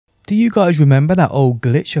Do you guys remember that old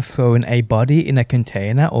glitch of throwing a body in a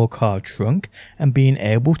container or car trunk and being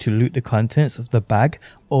able to loot the contents of the bag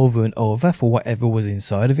over and over for whatever was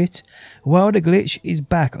inside of it? Well, the glitch is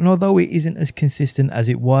back, and although it isn't as consistent as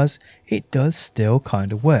it was, it does still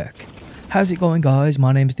kind of work. How's it going, guys?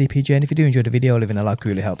 My name is DPJ, and if you do enjoy the video, leaving a like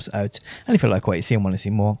really helps out, and if you like what you see and want to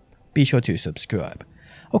see more, be sure to subscribe.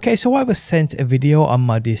 Okay, so I was sent a video on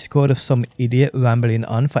my Discord of some idiot rambling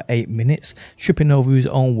on for 8 minutes, tripping over his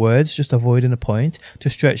own words, just avoiding a point to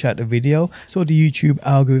stretch out the video, so the YouTube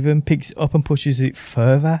algorithm picks it up and pushes it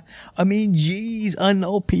further. I mean, geez, I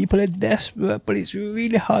know people are desperate, but it's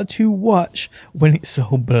really hard to watch when it's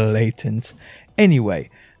so blatant. Anyway,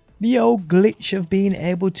 the old glitch of being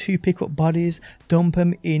able to pick up bodies, dump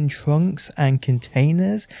them in trunks and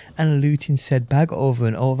containers, and looting said bag over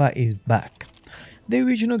and over is back. The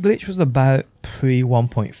original glitch was about pre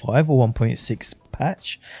 1.5 or 1.6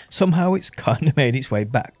 patch. Somehow it's kind of made its way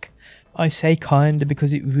back. I say kinda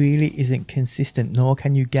because it really isn't consistent, nor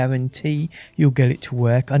can you guarantee you'll get it to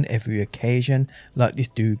work on every occasion like this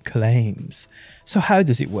dude claims. So how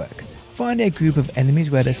does it work? Find a group of enemies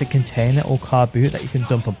where there's a container or car boot that you can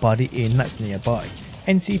dump a body in that's nearby.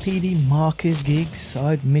 NCPD markers, gigs,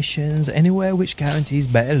 side missions, anywhere which guarantees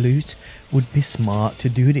better loot would be smart to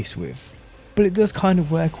do this with. But it does kind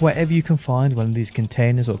of work wherever you can find one of these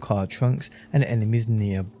containers or car trunks and enemies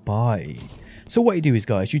nearby. So what you do is,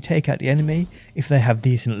 guys, you take out the enemy. If they have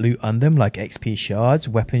decent loot on them like XP shards,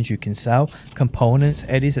 weapons you can sell, components,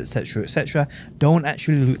 eddies, etc, etc, don't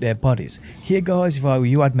actually loot their bodies. Here, guys, if I were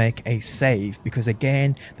you, I'd make a save, because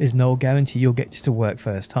again, there's no guarantee you'll get this to work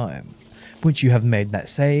first time. Once you have made that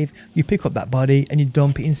save, you pick up that body and you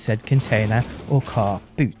dump it in said container or car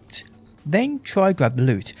boot. Then try grab the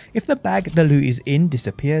loot. If the bag the loot is in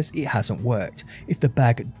disappears, it hasn't worked. If the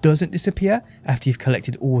bag doesn't disappear after you've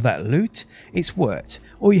collected all that loot, it's worked.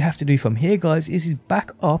 All you have to do from here, guys, is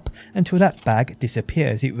back up until that bag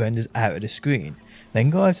disappears. It renders out of the screen.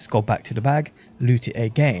 Then, guys, let's go back to the bag, loot it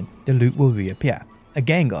again. The loot will reappear.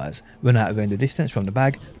 Again, guys, run out of render distance from the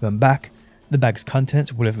bag, run back. The bag's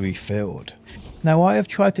contents will have refilled. Now, I have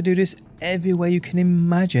tried to do this every way you can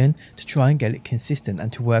imagine to try and get it consistent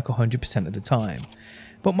and to work 100% of the time.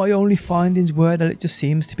 But my only findings were that it just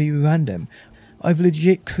seems to be random. I've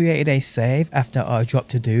legit created a save after I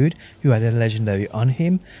dropped a dude who had a legendary on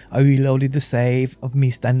him. I reloaded the save of me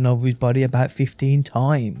standing over his body about 15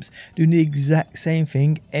 times, doing the exact same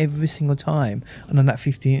thing every single time, and on that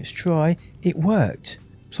 15th try, it worked.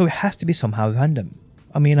 So it has to be somehow random.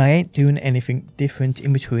 I mean, I ain't doing anything different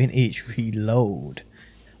in between each reload.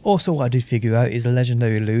 Also, what I did figure out is the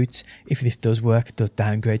legendary loot, if this does work, does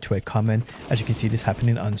downgrade to a common, as you can see this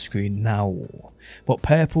happening on screen now. But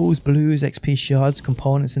purples, blues, XP shards,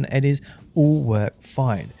 components and eddies all work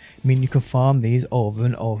fine. I mean, you can farm these over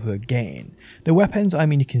and over again. The weapons, I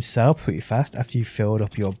mean, you can sell pretty fast after you've filled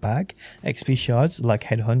up your bag. XP shards like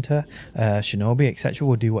Headhunter, Shinobi, etc.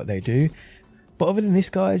 will do what they do. But other than this,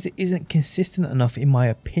 guys, it isn't consistent enough in my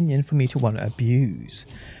opinion for me to want to abuse.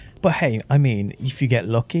 But hey, I mean, if you get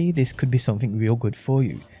lucky, this could be something real good for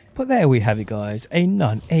you. But there we have it, guys, a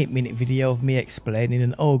non-8-minute video of me explaining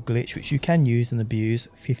an old glitch which you can use and abuse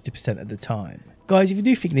 50% of the time. Guys, if you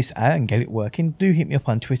do figure this out and get it working, do hit me up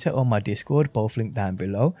on Twitter or my Discord, both linked down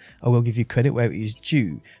below. I will give you credit where it is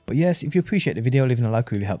due. But yes, if you appreciate the video, leaving a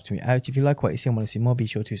like really helps me out. If you like what you see and want to see more, be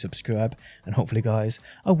sure to subscribe. And hopefully, guys,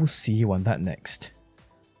 I will see you on that next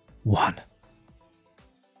one.